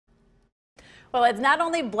Well, it's not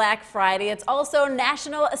only Black Friday, it's also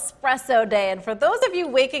National Espresso Day. And for those of you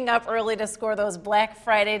waking up early to score those Black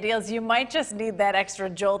Friday deals, you might just need that extra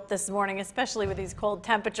jolt this morning, especially with these cold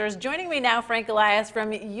temperatures. Joining me now, Frank Elias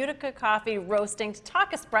from Utica Coffee Roasting to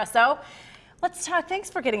talk espresso. Let's talk. Thanks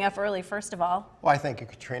for getting up early, first of all. Well, I thank you,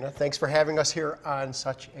 Katrina. Thanks for having us here on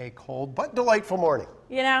such a cold but delightful morning.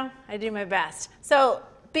 You know, I do my best. So,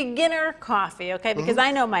 beginner coffee, okay? Because I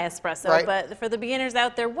know my espresso, Right. But for the beginners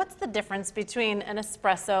out there, what's the difference between an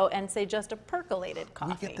espresso and, say, just a percolated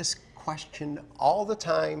coffee? We get this question all the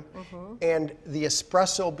time, and the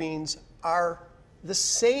espresso beans are the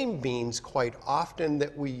same beans quite often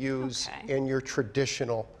that we use in your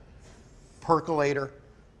traditional percolator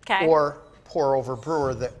or pour-over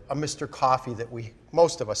brewer, a Mr. Coffee that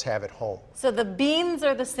most of us have at home. So the beans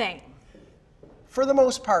are the same? For the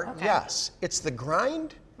most part, yes. It's the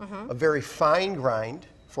grind, a very fine grind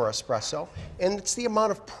for espresso, and it's the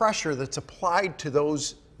amount of pressure that's applied to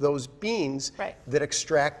those beans that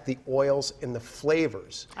extract the oils and the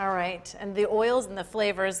flavors. All right, and the oils and the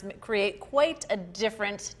flavors create quite a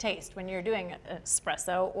different taste when you're doing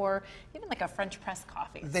espresso or even like a French press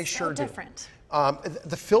coffee. They sure do. Different.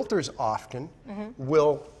 The filters often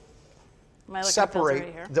will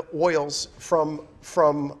separate the oils from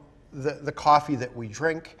the coffee that we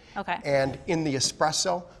drink. And in the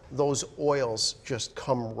espresso, those oils just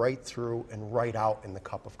come right through and right out in the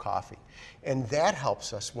cup of coffee. And that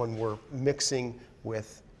helps us when we're mixing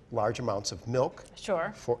with large amounts of milk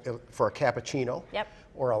for a cappuccino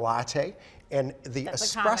or a latte. And the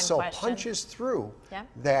espresso punches through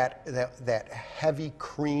that heavy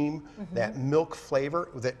cream, that milk flavor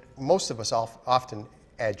that most of us often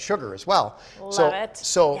add sugar as well.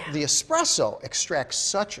 So the espresso extracts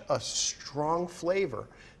such a strong flavor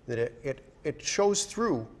that it shows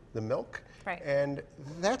through the milk. And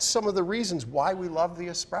that's some of the reasons why we love the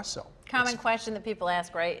espresso. Common question that people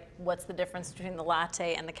ask, right? What's the difference between the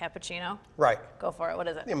latte and the cappuccino? Right. Go for it. What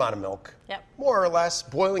is it? The amount of milk. Yep. More or less,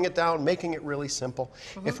 boiling it down, making it really simple.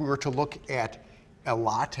 If we were to look at a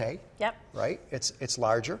latte, right, it's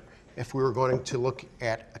larger. If we were going to look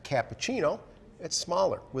at a cappuccino, it's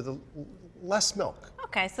smaller with less milk.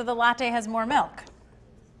 Okay, so the latte has more milk.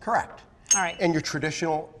 Correct. All right. And your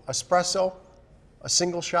traditional espresso, a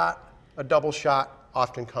single shot, a double shot,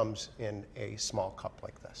 often comes in a small cup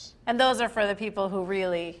like this. And those are for the people who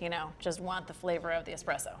really, just want the flavor of the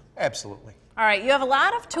espresso. Absolutely. All right, you have a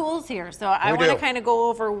lot of tools here, so I want to kind of go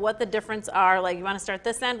over what the difference are. Like, you want to start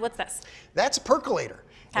this end? What's this? That's a percolator.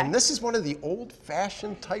 And this is one of the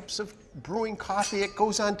old-fashioned types of brewing coffee. It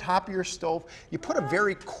goes on top of your stove. You put a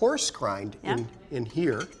very coarse grind in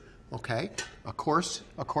here, okay? A coarse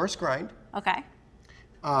grind. Okay.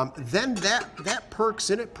 Then that perks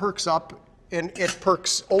and it perks up and it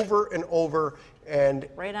perks over and over and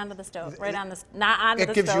right onto the stove. Right on the not onto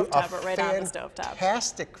the stove top, but right on the stove top.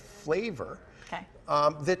 Fantastic flavor.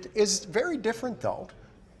 That is very different though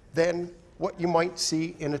than what you might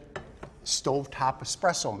see in a stovetop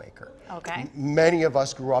espresso maker. Many of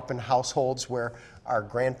us grew up in households where our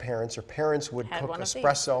grandparents or parents would cook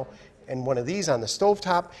espresso and one of these on the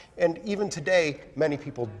stovetop, and even today many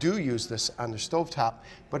people do use this on their stovetop,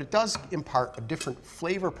 but it does impart a different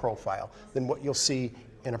flavor profile than what you'll see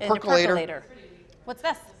in a percolator. What's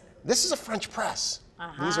this? This is a French press.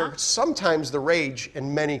 These are sometimes the rage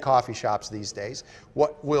in many coffee shops these days.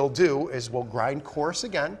 What we'll do is we'll grind coarse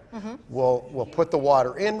again. We'll put the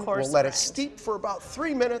water in. We'll let it steep for about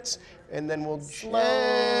 3 minutes, and then we'll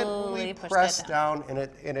gently press down,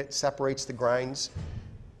 and it separates the grinds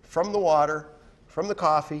from the water, from the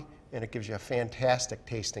coffee, and it gives you a fantastic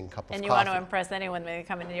tasting cup of coffee. And you want to impress anyone when they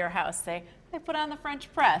come into your house, say, they put on the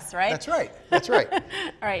French press, right? That's right. That's right. All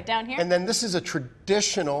right, down here. And then this is a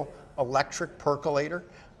traditional electric percolator.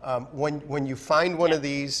 When you find one of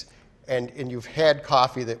these and you've had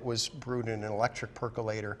coffee that was brewed in an electric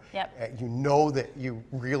percolator, you know that you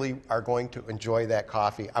really are going to enjoy that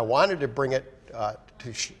coffee. I wanted to bring it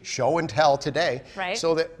to show and tell today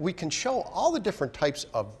so that we can show all the different types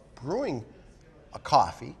of brewing a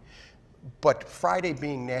coffee. But Friday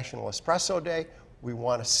being National Espresso Day, we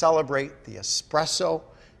want to celebrate the espresso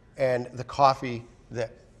and the coffee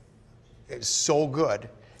that is so good.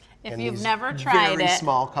 If you've never tried it,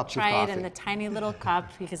 small cups of try coffee. it in the tiny little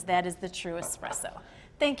cup, because that is the true espresso.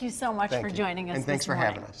 Thank you so much for joining us and thanks this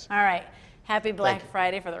morning. for having us. All right. Happy Black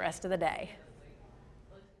Friday for the rest of the day.